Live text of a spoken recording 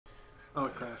Oh,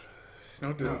 it crashed.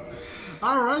 Don't do it.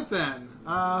 All right then.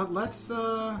 Let's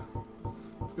go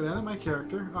down to my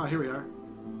character. Oh, here we are.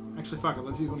 Actually, fuck it.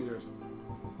 Let's use one of yours.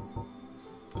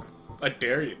 I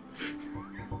dare you.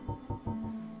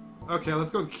 Okay,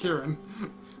 let's go with Kieran.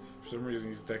 For some reason,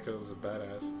 he's decked out as a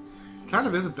badass. Kind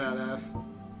of is a badass.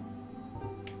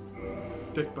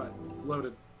 Dick butt.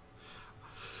 Loaded.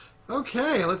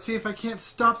 Okay, let's see if I can't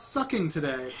stop sucking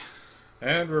today.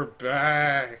 And we're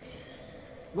back.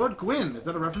 Lord Gwyn, is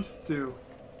that a reference to...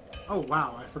 Oh,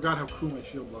 wow, I forgot how cool my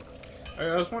shield looks.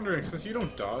 I was wondering, since you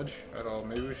don't dodge at all,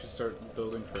 maybe we should start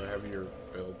building for a heavier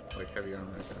build, like heavy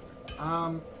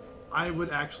armor. I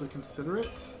would actually consider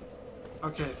it.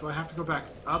 Okay, so I have to go back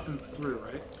up and through,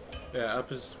 right? Yeah,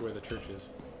 up is where the church is.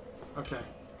 Okay.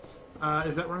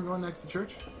 Is that where I'm going next, the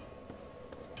church?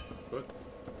 What?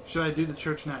 Should I do the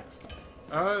church next?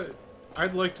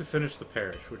 I'd like to finish the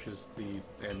parish, which is the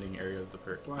ending area of the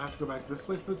parish. So I have to go back this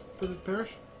way for the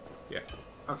parish? Yeah.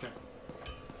 Okay.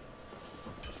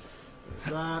 There's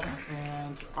that,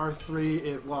 and R3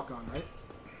 is lock on, right?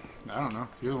 I don't know.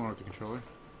 You're the one with the controller.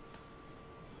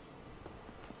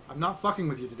 I'm not fucking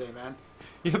with you today, man.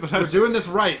 Yeah, but we're doing this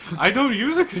right. I don't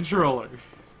use a controller.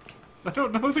 I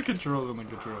don't know the controls on the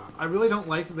controller. I really don't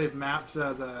like that they've mapped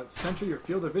the center of your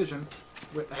field of vision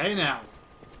with... Hey, now!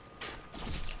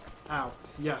 Ow.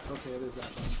 Yes, okay, it is that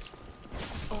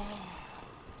one. Oh.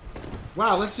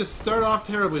 Wow, let's just start off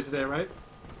terribly today, right?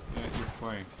 Yeah, you're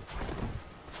flanked.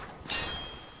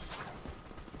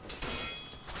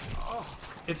 Oh,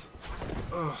 it's...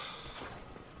 Ugh.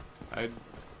 I'd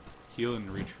heal and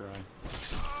retry.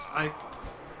 I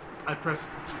pressed...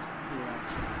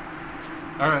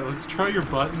 Yeah. Alright, let's try your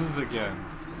buttons again.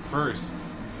 First,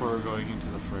 before going into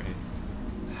the fray.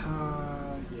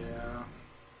 Yeah.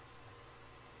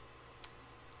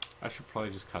 I should probably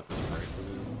just cut this part, because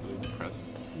it is really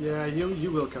depressing. Yeah,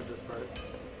 you will cut this part.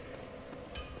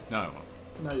 No, I won't.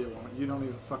 No, you won't. You don't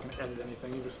even fucking edit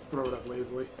anything. You just throw it up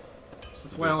lazily.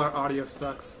 That's why all our audio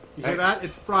sucks. You hear that?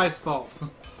 It's Fry's fault.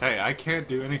 Hey, I can't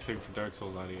do anything for Dark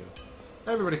Souls audio.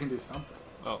 Everybody can do something.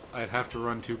 Well, I'd have to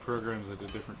run 2 programs at a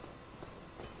different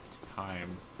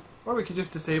time. Or we could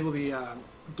just disable the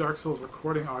Dark Souls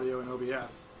recording audio in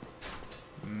OBS.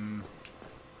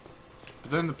 But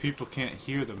then the people can't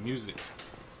hear the music.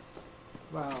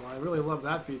 Wow, I really love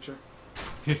that feature.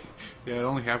 Yeah, it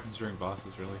only happens during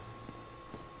bosses, really.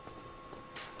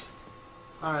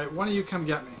 Alright, one of you come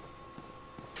get me.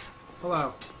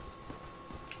 Hello.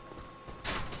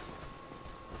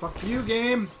 Fuck you,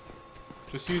 game!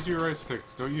 Just use your right stick.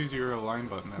 Don't use your align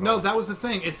button at all. No, that was the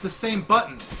thing. It's the same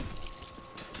button.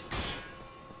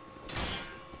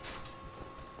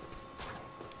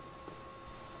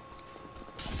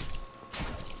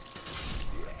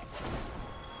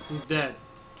 He's dead.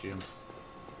 Jim.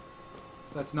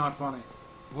 That's not funny.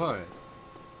 What?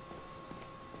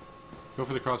 Go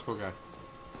for the crossbow guy.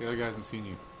 The other guy hasn't seen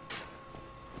you.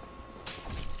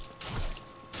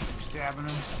 Stabbing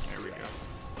him. There we go.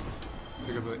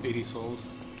 Pick up the 80 souls.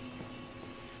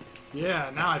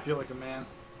 Yeah, now I feel like a man.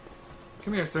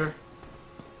 Come here, sir.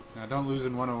 Now don't lose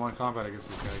in one-on-one combat against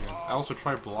this guy again. I also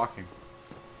try blocking.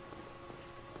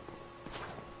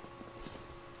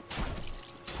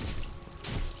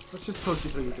 Let's just poke you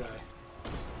till you die.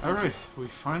 Alright, we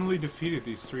finally defeated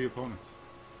these 3 opponents.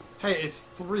 Hey, it's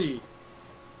 3.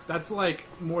 That's like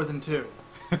more than 2.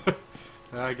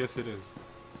 I guess it is.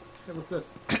 Hey, what's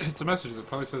this? It's a message that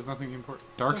probably says nothing important.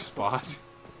 Dark spot.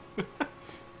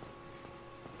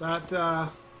 That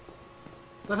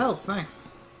helps, thanks.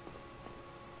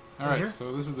 Alright,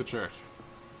 so this is the church.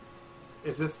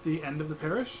 Is this the end of the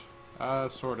parish?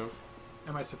 Sort of.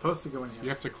 Am I supposed to go in here? You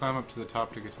have to climb up to the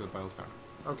top to get to the bell tower.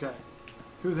 Okay.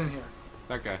 Who's in here?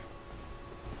 That guy.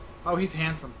 Oh, he's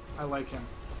handsome. I like him.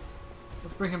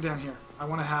 Let's bring him down here. I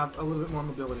want to have a little bit more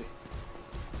mobility.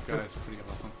 This guy's pretty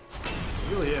awesome.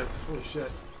 He really is. Holy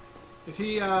shit. Is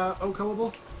he,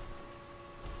 O-coable?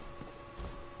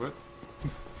 What?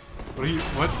 What are you...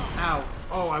 What? Ow.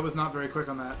 Oh, I was not very quick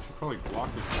on that. Should probably block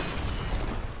this.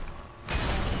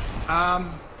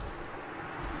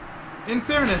 In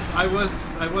fairness, I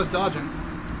was dodging.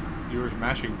 You were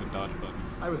mashing the dodge button.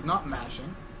 I was not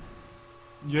mashing.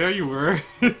 Yeah, you were.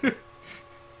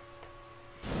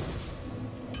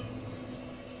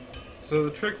 So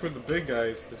the trick for the big guy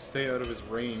is to stay out of his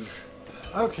range.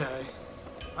 Okay.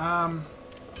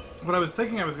 What I was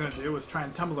thinking I was going to do was try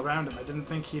and tumble around him. I didn't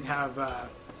think he'd have,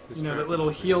 you know, that little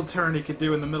heel turn he could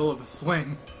do in the middle of a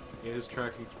swing. Yeah, his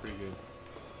tracking's pretty good.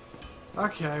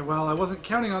 Okay, well, I wasn't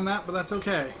counting on that, but that's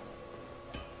okay.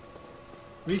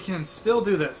 We can still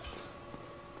do this.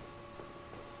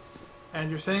 And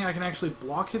you're saying I can actually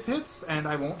block his hits, and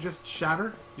I won't just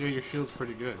shatter? Yeah, your shield's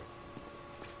pretty good,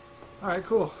 Alright,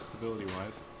 cool.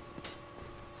 stability-wise.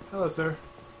 Hello, sir.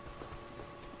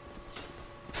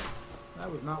 That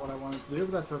was not what I wanted to do,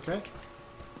 but that's okay.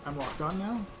 I'm locked on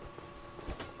now.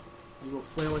 You will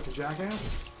flail like a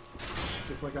jackass,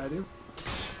 just like I do.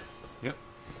 Yep.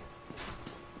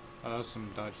 Oh, that was some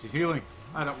dodge. He's healing.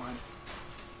 I don't mind.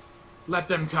 Let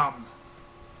them come.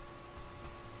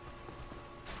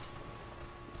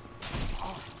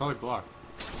 Probably block.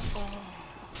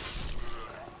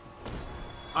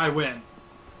 I win.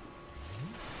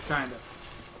 Kinda.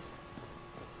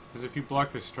 Because if you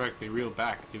block their strike, they reel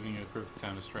back, giving you a perfect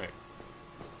time to strike.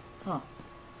 Huh.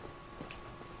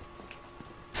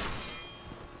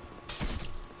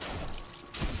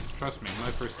 Trust me, my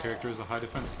first character is a high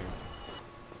defense character.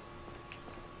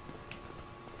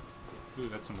 Ooh,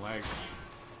 that's some lag.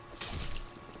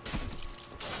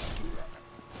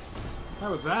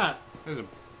 How was that? There's an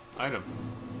item.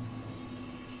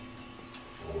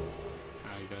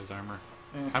 Ah, you guys armor.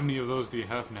 Eh, How many of those do you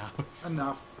have now?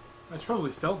 enough. I should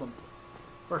probably sell them.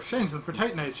 Or exchange them for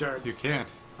Titanite shards. You can't.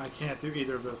 I can't do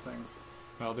either of those things.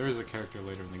 Well, there is a character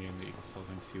later in the game that you can sell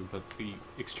things to, but the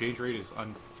exchange rate is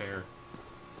unfair.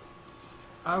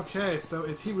 Okay, so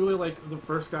is he really like the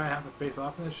first guy I have to face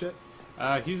off in this shit?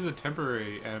 He's a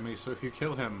temporary enemy, so if you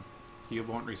kill him, he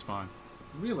won't respawn.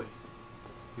 Really?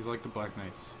 He's like the Black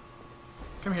Knights,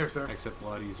 Come here, sir. except a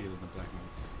lot easier than the Black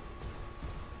Knights.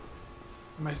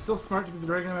 Am I still smart to be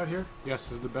dragging him out here? Yes,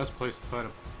 this is the best place to fight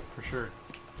him, for sure.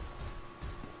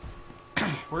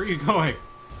 Where are you going?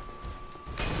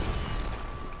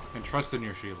 And trust in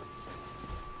your shield.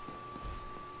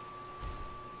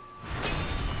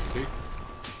 See?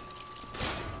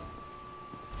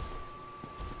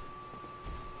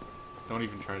 Don't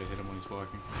even try to hit him when he's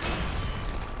blocking.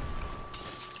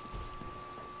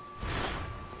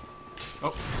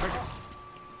 Oh, second.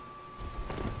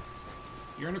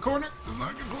 You're in a corner. This is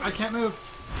not a good place. I can't move.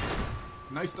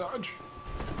 Nice dodge.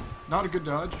 Not a good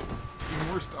dodge.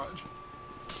 Even worse dodge.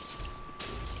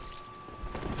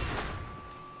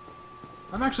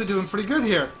 I'm actually doing pretty good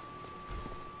here.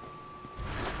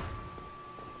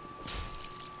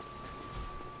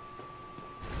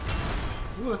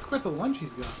 Ooh, that's quite the lunge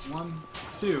he's got. 1,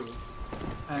 2,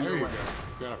 and There you away. go.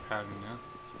 You've got a pattern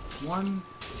now. 1,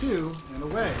 2, and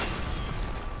away.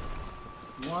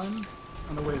 1,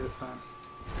 and away this time.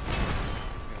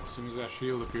 Yeah, as soon as that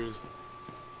shield appears.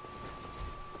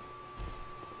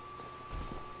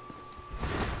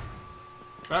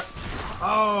 Back.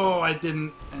 Oh, I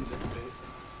didn't anticipate.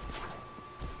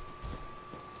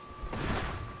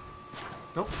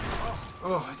 Nope.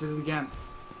 Oh, I did it again.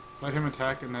 Let him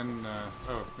attack and then,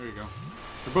 oh, there you go.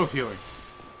 They're both healing.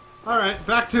 Alright,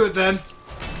 back to it then.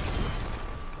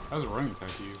 That was a running attack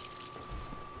to you.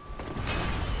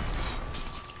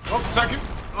 Oh, second!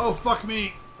 Oh, fuck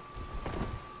me.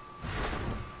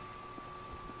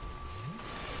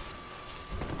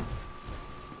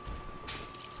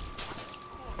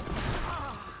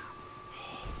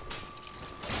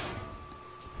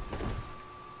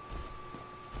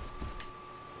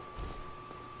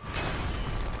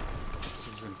 This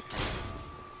is intense.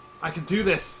 I can do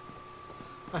this.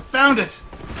 I found it.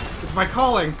 It's my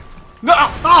calling. No!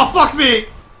 Oh, fuck me.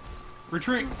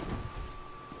 Retreat!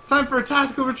 It's time for a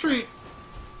tactical retreat.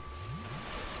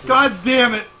 God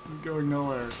damn it. I'm going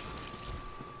nowhere.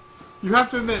 You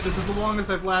have to admit, this is the longest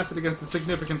I've lasted against a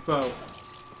significant foe.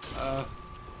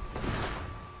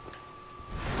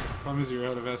 Problem is you're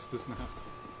out of Estus now.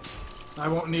 I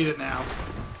won't need it now.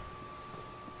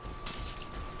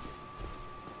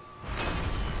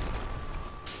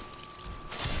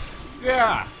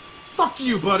 Yeah! Fuck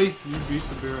you, buddy. You beat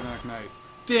the Biranak Knight.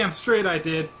 Damn straight I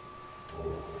did.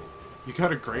 You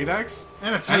got a Great Axe?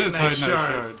 And a Titanite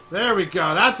shard. There we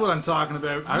go. That's what I'm talking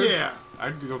about. Yeah.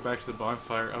 I'd go back to the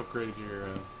bonfire, upgrade your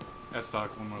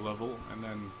S-Stock one more level, and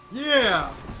then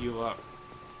Yeah. heal up.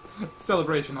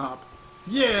 Celebration hop.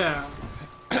 Yeah.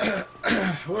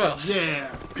 Well,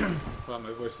 Yeah. wow,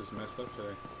 my voice is messed up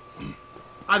today.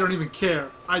 I don't even care.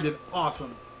 I did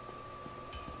awesome.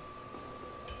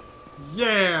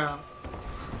 Yeah.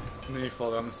 And then you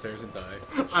fall down the stairs and die.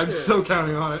 I'm Shit. so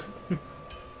counting on it.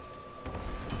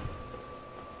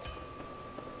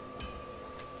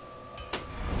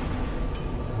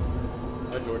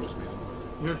 That door just made a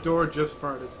noise. Your door just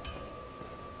farted.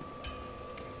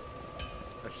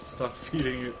 I should stop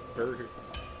feeding it burgers.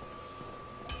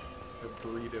 Or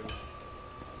burritos.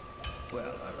 Well,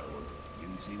 hello. You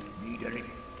seem to need any.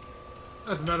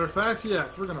 As a matter of fact,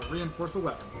 yes, we're gonna reinforce a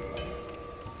weapon.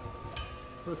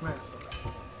 Where's my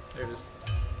stuff? There it is.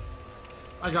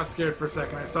 I got scared for a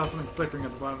second. I saw something flickering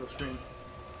at the bottom of the screen.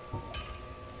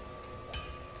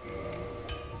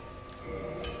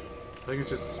 I think it's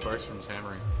just the sparks from his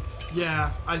hammering.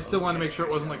 Yeah, I still wanted to make sure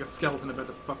it wasn't like a skeleton about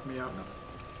to fuck me up.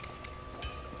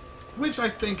 Which I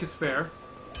think is fair.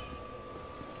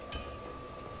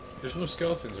 There's no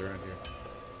skeletons around here.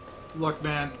 Look,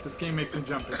 man, this game makes me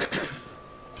jumpy.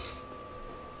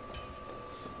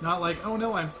 Not like, oh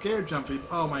no, I'm scared jumpy.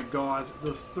 Oh my god,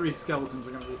 those 3 skeletons are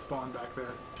going to respawn back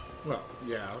there. Well,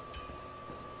 yeah.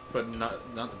 But not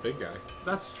the big guy.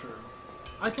 That's true.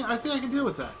 I think I can deal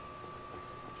with that.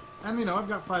 And you know, I've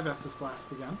got 5 Estus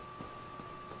flasks again.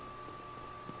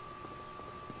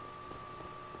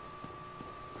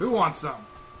 Who wants some?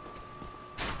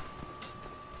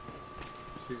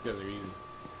 These guys are easy.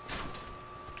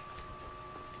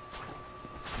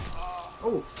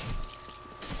 Oh,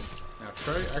 Now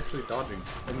try actually dodging.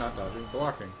 And not dodging,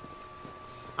 blocking.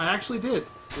 I actually did,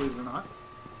 believe it or not.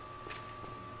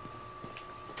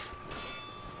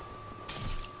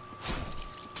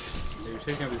 Yeah, you're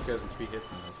taking out these guys in 3 hits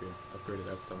now with your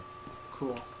upgraded S-Star.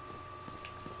 Cool.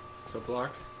 So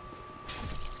block.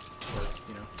 Or,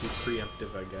 you know, be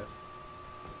preemptive, I guess.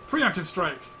 Preemptive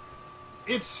strike.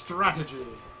 It's strategy.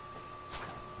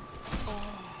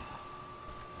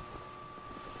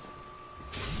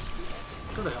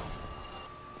 Go to hell.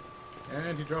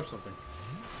 And he dropped something.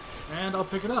 And I'll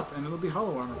pick it up, and it'll be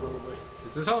hollow armor probably.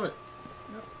 It's his helmet.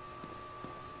 Yep.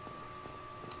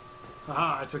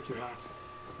 Haha, I took your hat.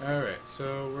 Alright,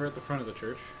 so we're at the front of the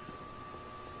church.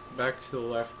 Back to the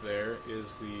left there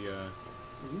is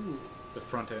Ooh. the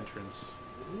front entrance.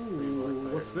 Ooh,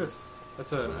 what's this?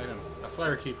 That's an item. A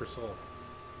Firekeeper soul.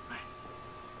 Nice.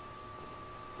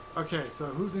 Okay, so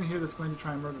who's in here that's going to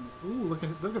try and murder me? Ooh, look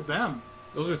at them.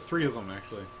 Those are 3 of them,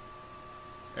 actually.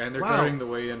 And they're Wow. guarding the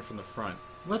way in from the front.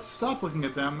 Let's stop looking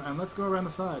at them and let's go around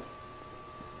the side.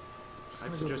 Just I'd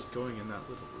gonna go suggest this- going in that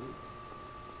little room.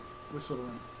 Which little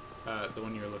room? The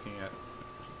one you were looking at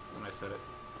when I said it.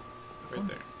 This Right one?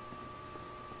 there.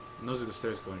 And those are the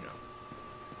stairs going up.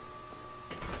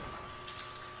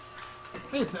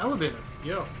 Hey, it's an elevator.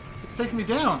 Yeah. It's taking me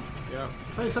down. Yeah. I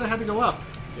thought you said I had to go up.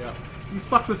 Yeah. You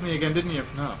fucked with me again, didn't you?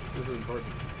 No, this is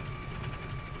important.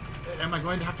 Am I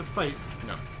going to have to fight?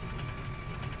 No.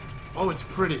 Oh, it's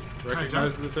pretty. Can I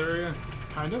Recognize jump? this area?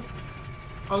 Kind of.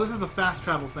 Oh, this is a fast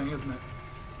travel thing, isn't it?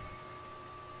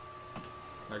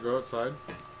 Now go outside.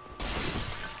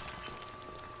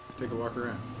 Take a walk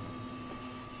around.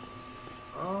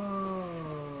 Oh.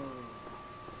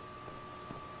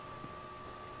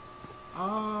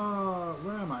 Oh,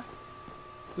 where am I?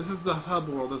 This is the hub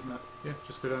world, isn't it? Yeah,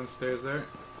 just go down the stairs there.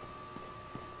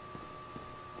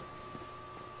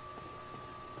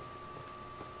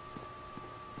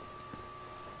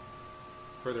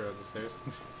 Further up the stairs.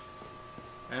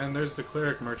 And there's the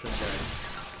cleric merchant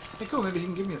guy. Hey, cool. Maybe he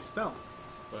can give me a spell.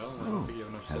 Well, I don't think you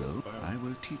have enough souls Hello, to buy I one.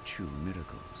 will teach you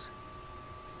miracles.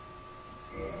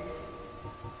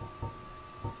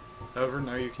 However,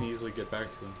 now you can easily get back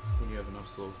to him when you have enough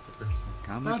souls to purchase them.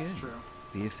 Come That's again. true.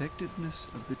 The effectiveness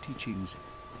of the teachings.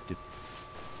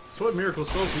 So what miracle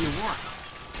spells do you want?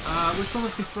 Which one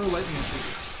lets me throw lightning at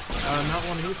you? Not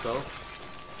one he sells.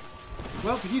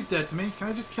 Well, he's dead to me. Can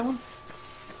I just kill him?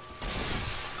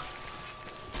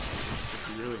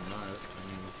 It'd be really nice.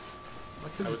 I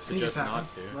could I would just sneak suggest attack not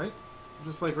him, to. right?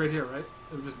 Just like right here, right?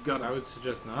 It would just gut him. I would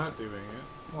suggest not doing it.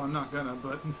 Well, I'm not gonna,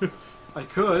 but I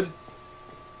could.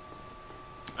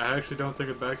 I actually don't think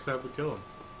a backstab would kill him.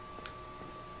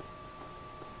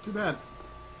 Too bad.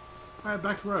 Alright,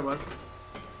 back to where I was.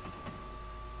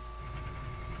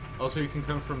 Also, you can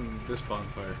come from this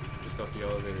bonfire, just up the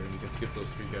elevator, and you can skip those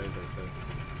 3 guys I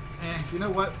said. You know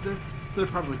what? They're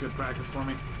probably good practice for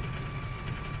me.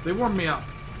 They warmed me up.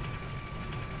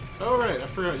 Oh right, I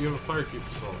forgot you have a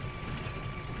Firekeeper soul.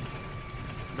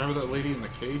 Remember that lady in the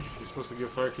cage? You're supposed to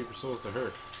give Firekeeper souls to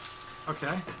her.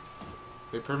 Okay.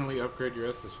 They permanently upgrade your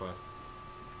Estus flask.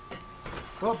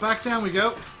 Well, back down we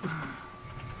go.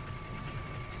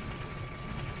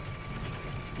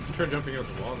 You can try jumping out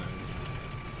the wall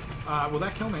now. Will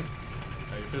that kill me?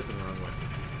 You're facing the wrong way.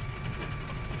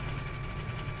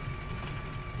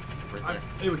 Right there.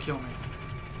 It would kill me.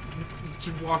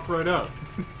 Just walk right up.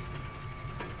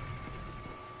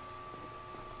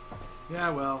 Yeah,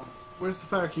 well, where's the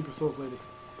Firekeeper Souls lady?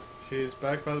 She's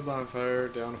back by the bonfire,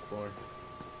 down the floor.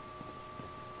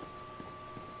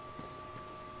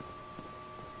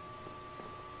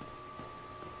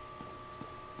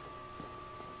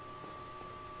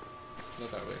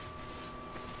 Not that way.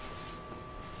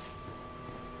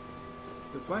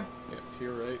 This way? Yeah, to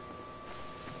your right.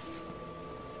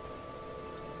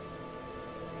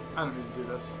 I don't need to do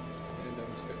this. And down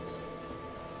the sticks.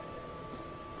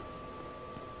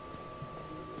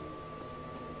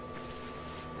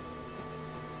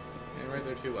 And right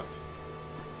there to your left.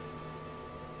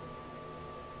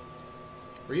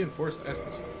 Reinforced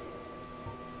Estes.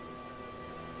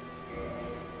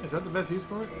 Is that the best use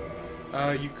for it?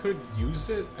 You could use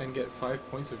it and get 5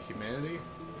 points of humanity.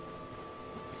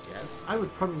 I guess. I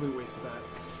would probably waste that.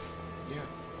 Yeah.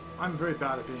 I'm very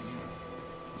bad at being human.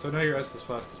 So now your Estes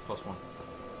Flask is +1.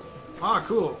 Ah,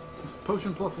 cool.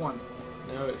 Potion +1.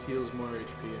 Now it heals more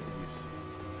HP every use.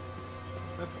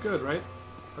 That's good, right?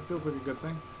 That feels like a good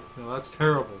thing. No, that's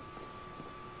terrible.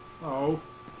 Oh.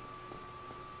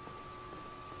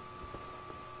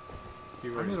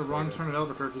 You I made a wrong turn at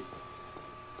Albuquerque.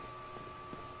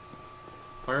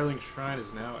 Firelink Shrine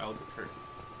is now Albuquerque.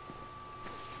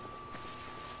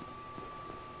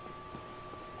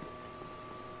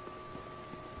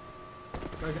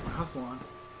 Gotta get my hustle on.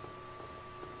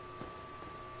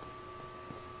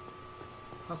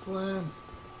 Hustling.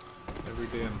 Every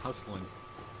day I'm hustling.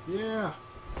 Yeah.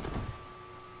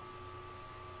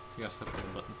 You gotta step on the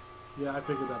button. Yeah, I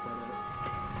figured that part out.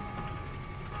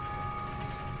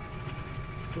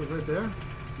 So it's right there?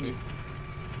 Neat.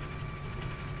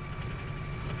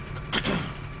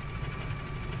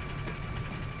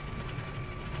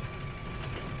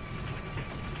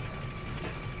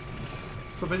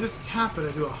 So if I just tap it,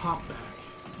 I do a hop back.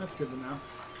 That's good to know.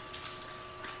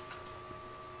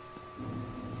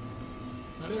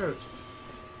 Stairs.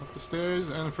 Up the stairs,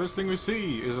 and the first thing we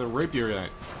see is a rapier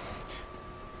knight.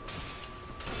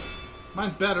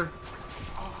 Mine's better.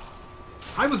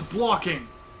 I was blocking.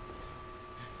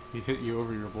 He hit you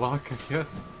over your block, I guess.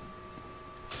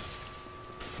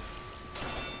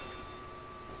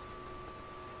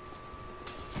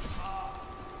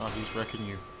 Oh, he's wrecking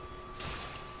you.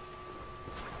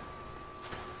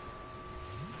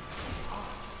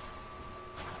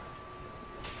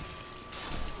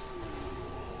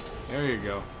 There you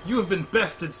go. You have been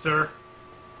bested, sir.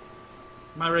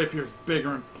 My rapier's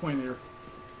bigger and pointier.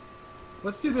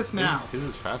 Let's do this now. His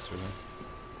is faster then.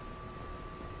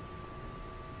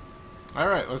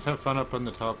 Alright, let's have fun up on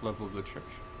the top level of the church.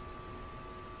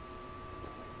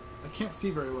 I can't see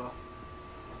very well.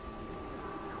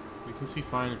 You can see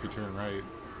fine if you turn right.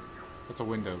 That's a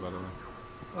window, by the way.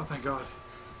 Oh, thank God.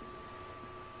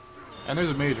 And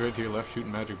there's a mage right to your left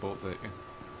shooting magic bolts at you.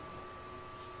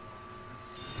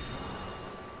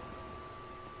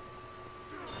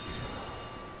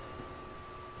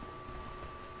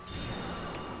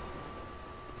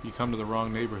 You come to the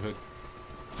wrong neighborhood.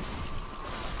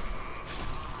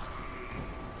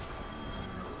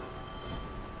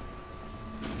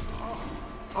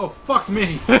 Oh, fuck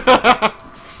me.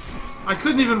 I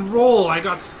couldn't even roll. I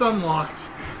got stun locked.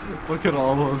 Look at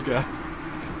all those guys.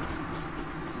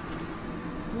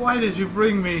 Why did you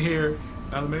bring me here?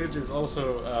 Now the mage is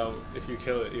also, if you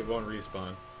kill it, it won't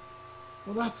respawn.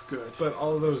 Well, that's good. But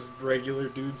all those regular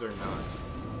dudes are not.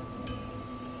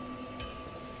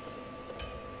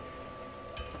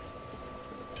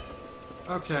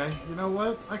 Okay, you know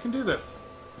what? I can do this.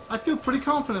 I feel pretty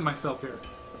confident in myself here.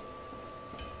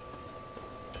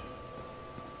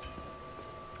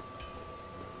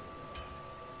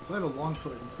 So I have a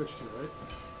longsword I can switch to, right?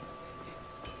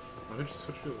 Why don't you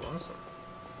switch to the longsword?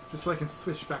 Just so I can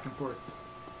switch back and forth.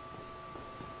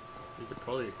 You could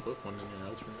probably equip one in your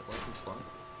alternate weapon slot.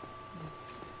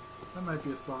 That might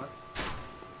be a thought.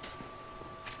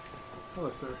 Hello,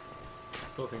 sir. I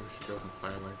still think we should go from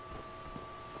Firelight.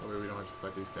 That way we don't have to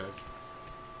fight these guys.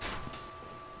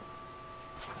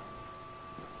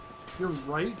 You're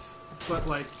right, but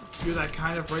like, you're that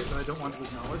kind of right that I don't want to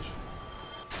acknowledge.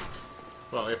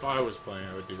 Well, if I was playing,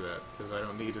 I would do that, because I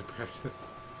don't need to practice.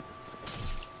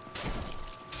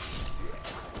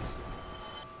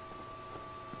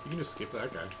 You can just skip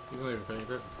that guy. He's not even paying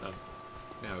attention.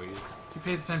 Now he is. He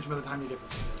pays attention by the time you get to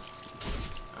the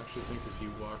stairs. I actually think if you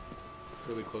walk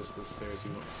really close to the stairs,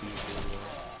 you won't see it really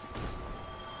well.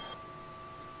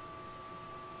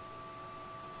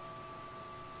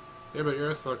 Yeah, but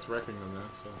your S-Lock's wrecking them now,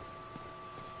 so...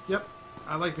 Yep,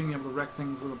 I like being able to wreck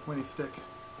things with a pointy stick.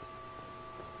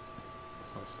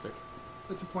 It's not a stick.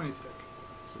 It's a pointy stick.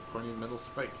 It's a pointy metal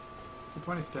spike. It's a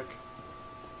pointy stick.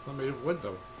 It's not made of wood,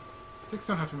 though. Sticks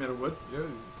don't have to be made of wood. Yeah,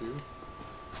 you do.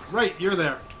 Right, you're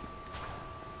there.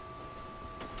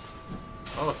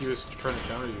 Oh, he was trying to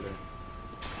counter you there.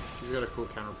 He's got a cool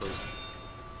counter pose.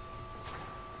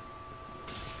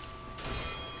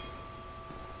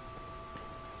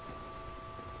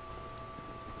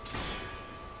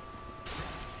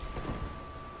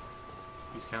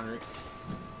 He's countering.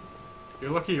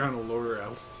 You're lucky you're on a lower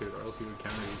altitude, or else he would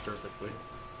counter you perfectly.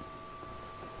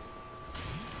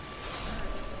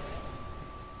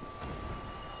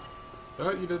 Oh,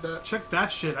 you did that. Check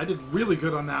that shit. I did really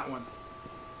good on that one.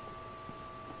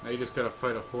 Now you just gotta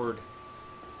fight a horde.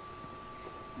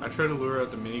 I try to lure out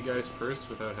the mini guys first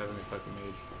without having to fight the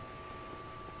mage.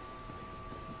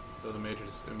 Though the mage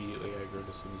is immediately aggroed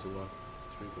as soon as you walk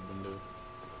through the window.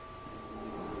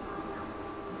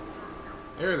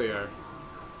 There they are.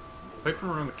 Fight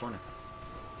from around the corner.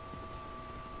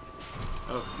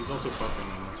 Oh, he's also buffing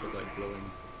them. That's what that glowing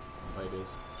light is.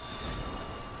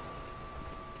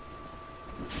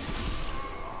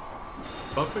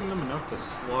 Buffing them enough to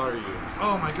slaughter you.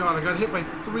 Oh my god, I got hit by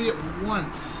 3 at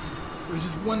once. It was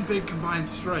just one big combined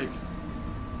strike.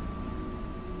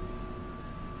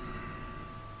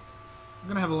 I'm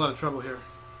gonna have a lot of trouble here.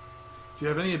 Do you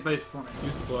have any advice for me?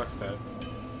 Use the block stab.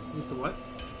 Use the what?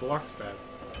 Block stab.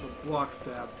 The block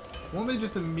stab. Won't they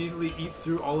just immediately eat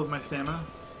through all of my stamina?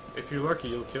 If you're lucky,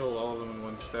 you'll kill all of them in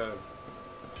one stab.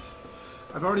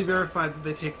 I've already verified that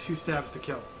they take 2 stabs to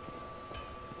kill.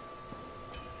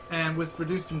 And with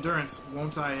reduced endurance,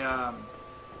 won't I,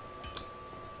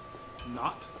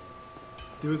 not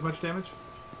do as much damage?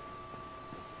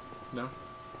 No?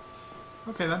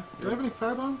 Okay then. Do Yeah. I have any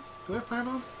firebombs? Do I have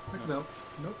firebombs? That could No. help.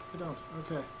 Nope, I don't.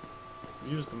 Okay.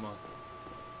 Use them all.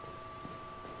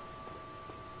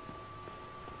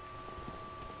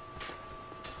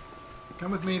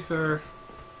 Come with me, sir.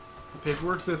 The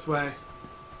paperwork's this way.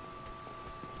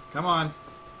 Come on.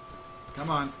 Come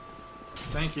on.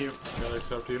 Thank you. Gotta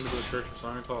accept you into the Church of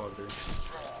Scientology.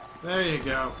 There you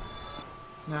go.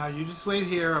 Now, you just wait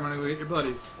here. I'm gonna go get your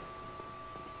bloodies.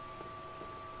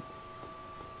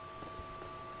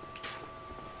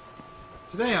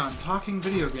 Today on Talking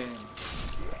Video Games.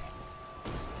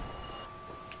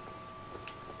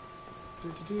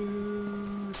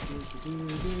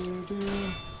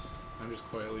 I'm just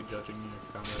quietly judging your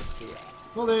combat skill.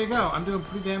 Well, there you go. I'm doing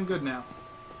pretty damn good now.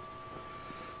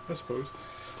 I suppose.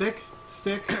 Stick,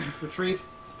 stick, retreat,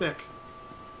 stick.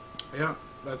 Yeah,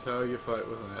 that's how you fight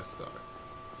with an S-Star.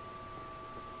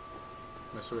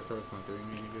 My sword throw's not doing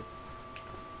me any good.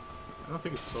 I don't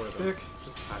think it's sword though. Stick, It's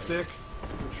just hiding. stick,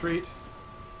 retreat.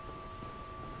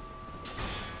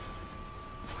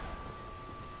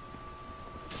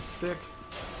 Stick,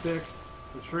 stick,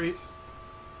 retreat.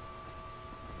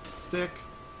 Stick.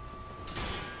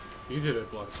 You did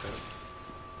it, block stab.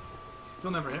 He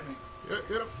still never hit me. Get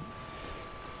him.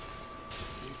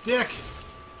 You dick!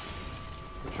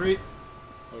 Retreat.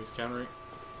 Oh, he's countering.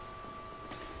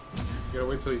 You gotta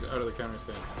wait till he's out of the counter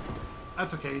stance.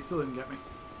 That's okay, he still didn't get me.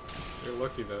 You're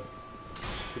lucky though.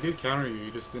 He did counter you,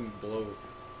 you just didn't blow.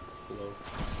 Just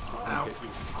didn't Ow. hit you.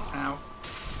 Ow.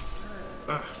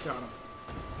 Ugh, got him.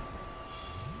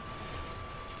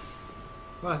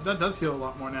 Well, that does heal a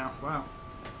lot more now. Wow.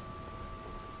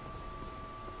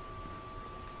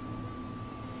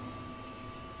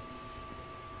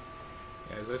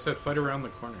 Yeah, as I said, fight around the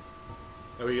corner.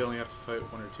 That way you only have to fight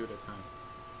 1 or 2 at a time.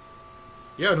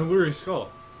 Yeah, an Alluri skull.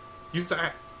 Use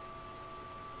that.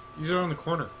 Use it on the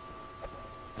corner.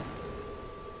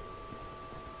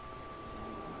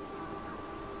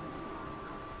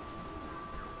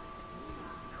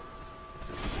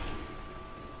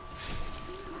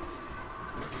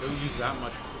 Don't use that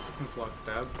much block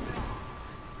stab.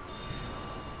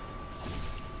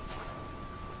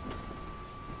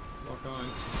 Lock on.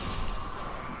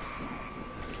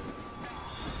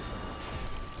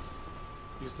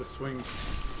 Use the swing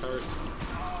powers.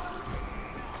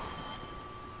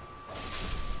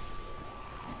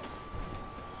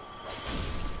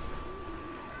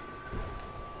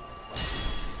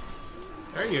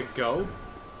 There you go.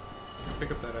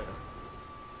 Pick up that item.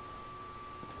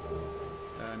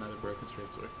 Another broken straight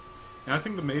sword. And I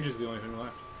think the mage is the only thing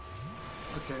left.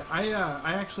 Okay,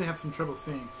 I actually have some trouble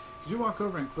seeing. Could you walk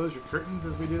over and close your curtains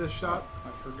as we do this shot? I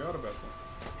forgot about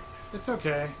that. It's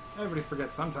okay. Everybody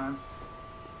forgets sometimes.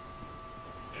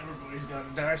 Everybody's gotta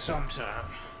die sometime.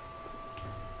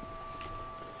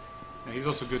 And he's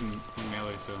also good in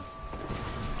melee, so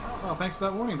Well, thanks for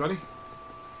that warning, buddy.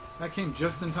 That came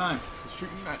just in time. he's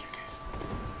shooting magic.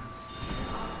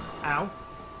 Ow.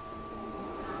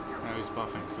 Now he's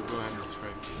buffing, so go ahead and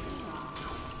strike.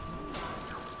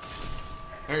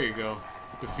 There you go.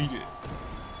 Defeated.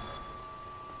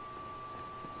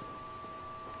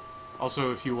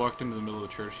 Also, if you walked into the middle of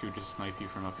the church, he would just snipe you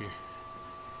from up here.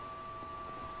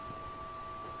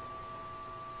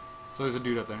 So there's a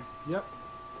dude up there. Yep.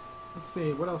 Let's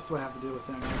see, what else do I have to deal with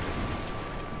down here?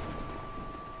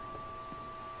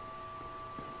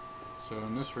 So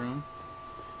in this room,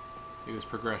 it is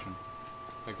progression.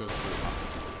 That goes to the top.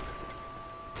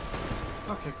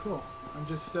 Okay, cool. I'm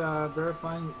just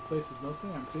verifying that the place is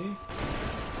mostly empty.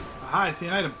 Aha, I see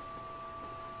an item.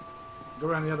 Go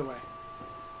around the other way.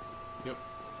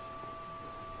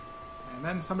 and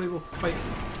then somebody will fight me.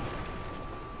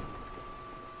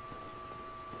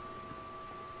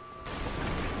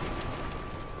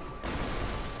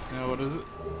 Now, what is it?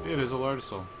 It is a large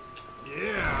soul.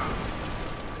 Yeah!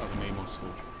 Of nameless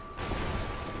soldier.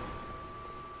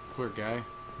 Poor guy.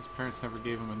 His parents never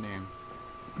gave him a name.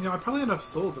 You know, I probably had enough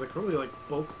souls that I could probably, like,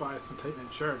 bulk buy some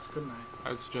Titanite shards, couldn't I?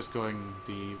 I would suggest going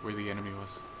where the enemy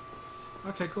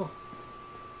was. Okay, cool.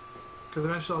 Because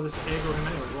eventually I'll just aggro him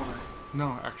anyway, won't I?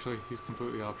 No, actually, he's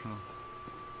completely optional.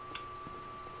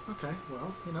 Okay,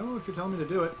 well, you know, if you're telling me to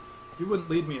do it, you wouldn't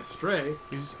lead me astray.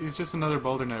 He's just another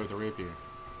boulder knight with a rapier.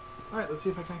 Alright, let's see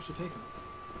if I can actually take him.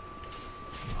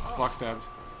 Block stabbed.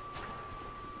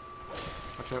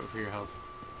 Watch out for your health.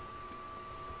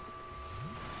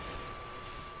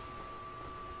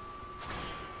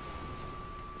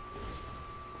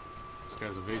 This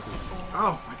guy's evasive.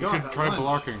 Oh my You god, should that try lunge.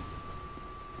 blocking.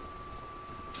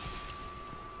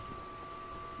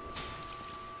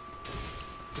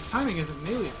 His timing isn't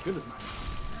nearly as good as mine.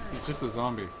 He's just a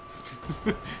zombie.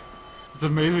 It's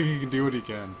amazing he can do what he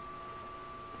can.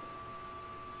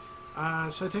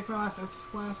 Should I take my last Estus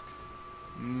Flask?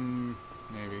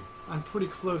 Maybe. I'm pretty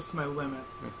close to my limit.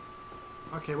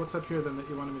 Yeah. Okay, what's up here then that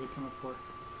you wanted me to come up for?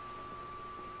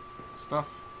 Stuff.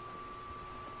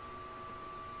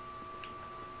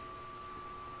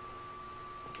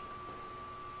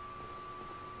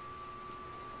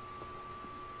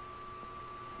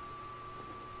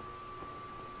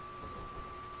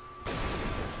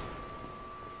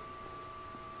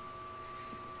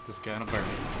 This guy on a fire.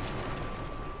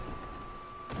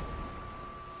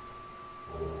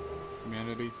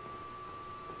 Humanity.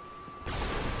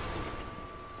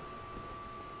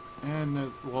 And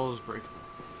the wall is breakable.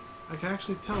 I can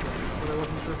actually tell that, but I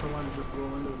wasn't sure if I wanted to just roll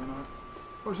into it or not.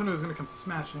 Or somebody was going to come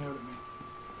smashing out at me.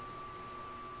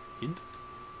 Hint?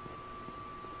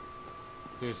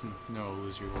 There's no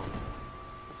illusory walls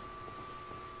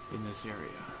in this area.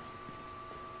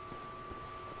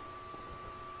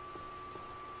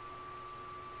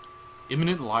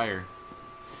 Imminent liar.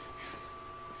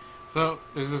 So,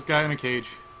 there's this guy in a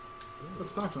cage.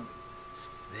 Let's talk to him.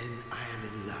 Then I am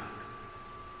in luck.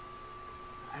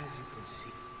 As you can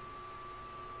see.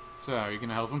 So, are you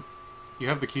gonna help him? You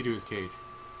have the key to his cage.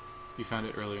 You found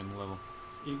it earlier in the level.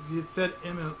 You said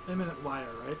imminent liar,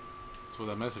 right? That's what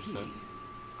that message said. Please,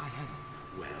 I have.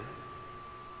 Well,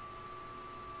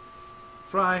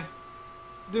 Fry,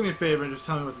 do me a favor and just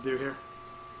tell me what to do here.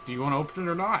 Do you want to open it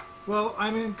or not? Well,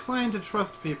 I'm inclined to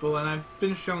trust people, and I've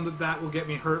been shown that that will get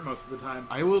me hurt most of the time.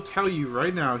 I will tell you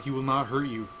right now, he will not hurt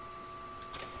you.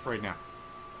 Right now.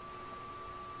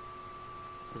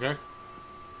 Okay?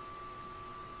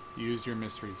 Use your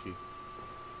mystery key.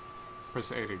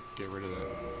 Press A to get rid of that.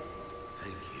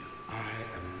 thank you. I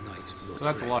am Knight Lord. So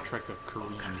that's a lot trick of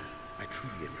Kareem. I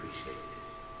truly appreciate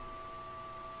this.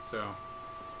 So,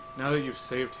 now that you've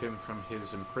saved him from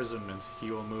his imprisonment,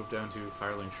 he will move down to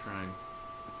Firelink Shrine.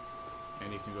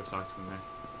 And you can go talk to him there.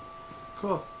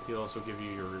 Cool. He'll also give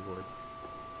you your reward.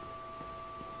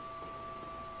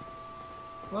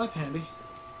 Well, that's handy.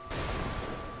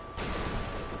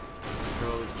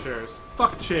 Control these chairs.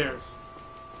 Fuck chairs.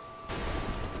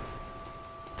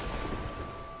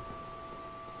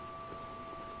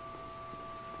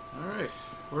 Alright,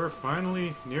 we're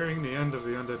finally nearing the end of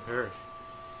the Undead Parish.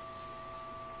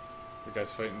 The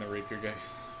guy's fighting the rapier guy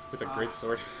with a great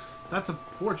sword. That's a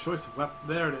poor choice of weapon.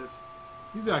 There it is.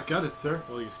 You got gutted, sir.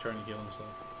 Well, he's trying to heal himself.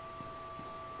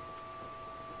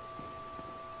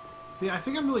 See, I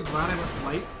think I'm really glad I went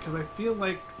light, because I feel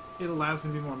like it allows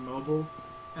me to be more mobile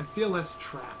and feel less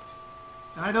trapped.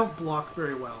 And I don't block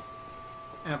very well.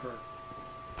 Ever.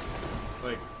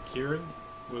 Like, Kieran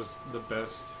was the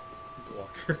best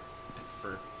blocker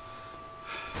ever.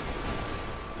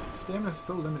 Stamina's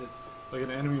so limited. Like,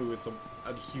 an enemy with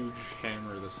a huge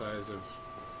hammer the size of,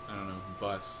 I don't know,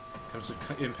 bus comes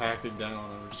impacting down on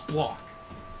him, just block.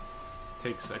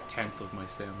 Takes a tenth of my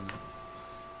stamina.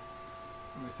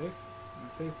 Am I safe? Am I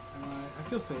safe? I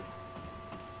feel safe.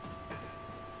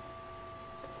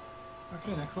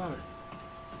 Okay, next ladder.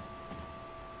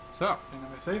 So, And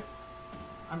am I safe?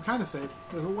 I'm kind of safe.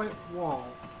 There's a white wall.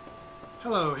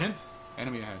 Hello, Hint.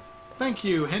 enemy ahead. Thank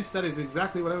you, Hint. That is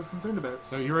exactly what I was concerned about.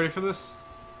 So, you ready for this?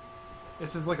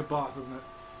 This is like a boss, isn't it?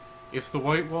 If the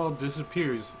white wall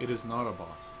disappears, it is not a boss.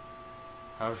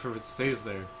 However, if it stays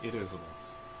there, it is a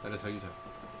boss. That is how you tell.